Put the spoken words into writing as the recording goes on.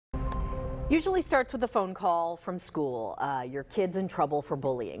Usually starts with a phone call from school. Your kid's in trouble for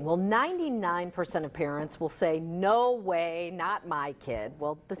bullying. Well, 99% of parents will say, no way, not my kid.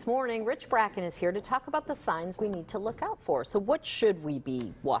 Well, this morning, Rich Bracken is here to talk about the signs we need to look out for. So what should we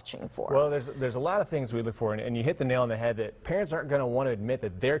be watching for? Well, there's a lot of things we look for, and you hit the nail on the head that parents aren't going to want to admit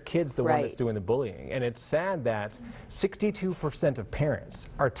that their kid's the one that's doing the bullying. And it's sad that 62% of parents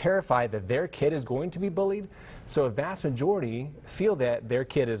are terrified that their kid is going to be bullied. So a vast majority feel that their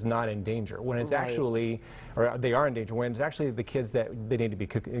kid is not in danger when it's actually, or they are in danger when it's actually the kids that they need to be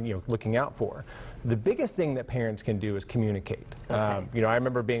looking out for. The biggest thing that parents can do is communicate. I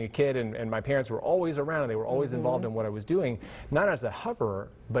remember being a kid and my parents were always around and they were always involved in what I was doing, not as a hoverer,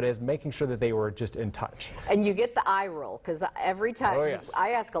 but as making sure that they were just in touch. And you get the eye roll, because every time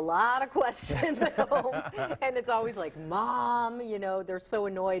I ask a lot of questions at home, and it's always like, Mom, they're so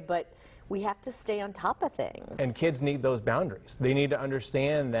annoyed, but we have to stay on top of things. And kids need those boundaries. They need to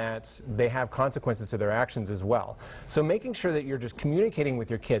understand that they have consequences to their actions as well. So making sure that you're just communicating with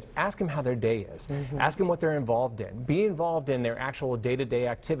your kids, ask them how their day is. Ask them what they're involved in. Be involved in their actual day-to-day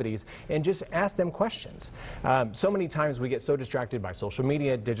activities and just ask them questions. So many times we get so distracted by social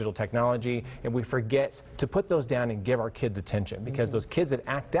media, digital technology, and we forget to put those down and give our kids attention, because those kids that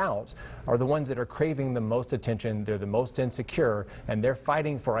act out are the ones that are craving the most attention, they're the most insecure, and they're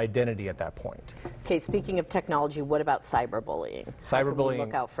fighting for identity at that point. Okay, speaking of technology, what about cyberbullying? How can we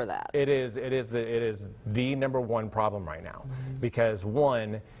look out for that? It is the #1 problem right now, because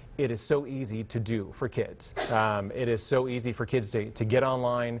one, it is so easy to do for kids. It is so easy for kids to get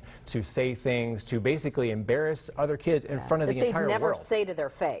online, to say things, to basically embarrass other kids in front of the entire world. They never say to their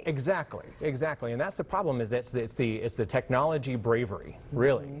face. Exactly. And that's the problem. Is it's the technology bravery,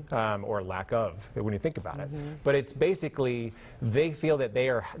 really, or lack of, when you think about it. But it's basically they feel that they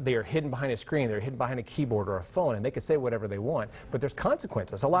are hidden behind a screen, they're hidden behind a keyboard or a phone, and they can say whatever they want. But there's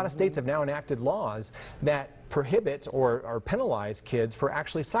consequences. A lot of states have now enacted laws that prohibit or penalize kids for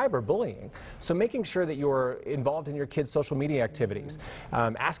actually cyberbullying. So making sure that you're involved in your kids' social media activities.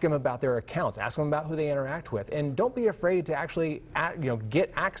 Ask them about their accounts. Ask them about who they interact with. And don't be afraid to actually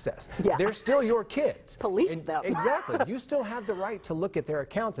get access. They're still your kids. Police them. Exactly. You still have the right to look at their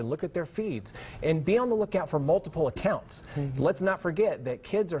accounts and look at their feeds. And be on the lookout for multiple accounts. Let's not forget that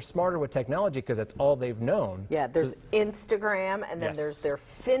kids are smarter with technology because that's all they've known. Yeah, there's Instagram, and then there's their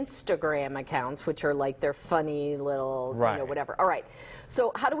Finstagram accounts, which are like their funny little, whatever. All right.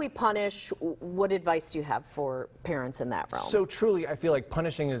 So how do we punish? What advice do you have for parents in that realm? So truly, I feel like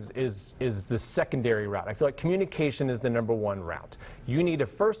punishing is the secondary route. I feel like communication is the #1 route. You need to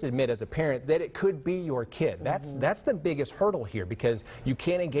first admit as a parent that it could be your kid. That's the biggest hurdle here, because you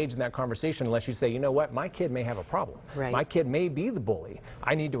can't engage in that conversation unless you say, you know what, my kid may have a problem. My kid may be the bully.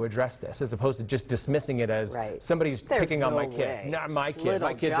 I need to address this, as opposed to just dismissing it as somebody's picking on my kid. Not my kid. Little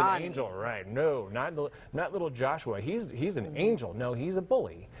my kid's Johnny. an angel, right? No, not little Joshua. He's an angel. No, he's a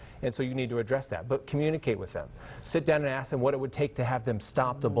bully. And so you need to address that. But communicate with them. Sit down and ask them what it would take to have them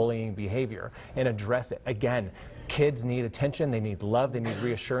stop the bullying behavior and address it. Again, kids need attention, they need love, they need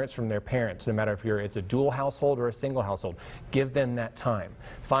reassurance from their parents, no matter if it's a dual household or a single household. Give them that time.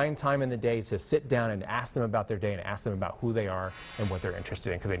 Find time in the day to sit down and ask them about their day and ask them about who they are and what they're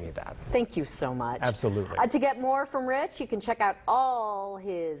interested in, because they need that. Thank you so much. Absolutely. To get more from Rich, you can check out all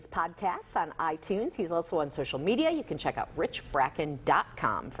his podcasts on iTunes. He's also on social media. You can check out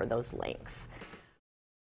richbracken.com for those links.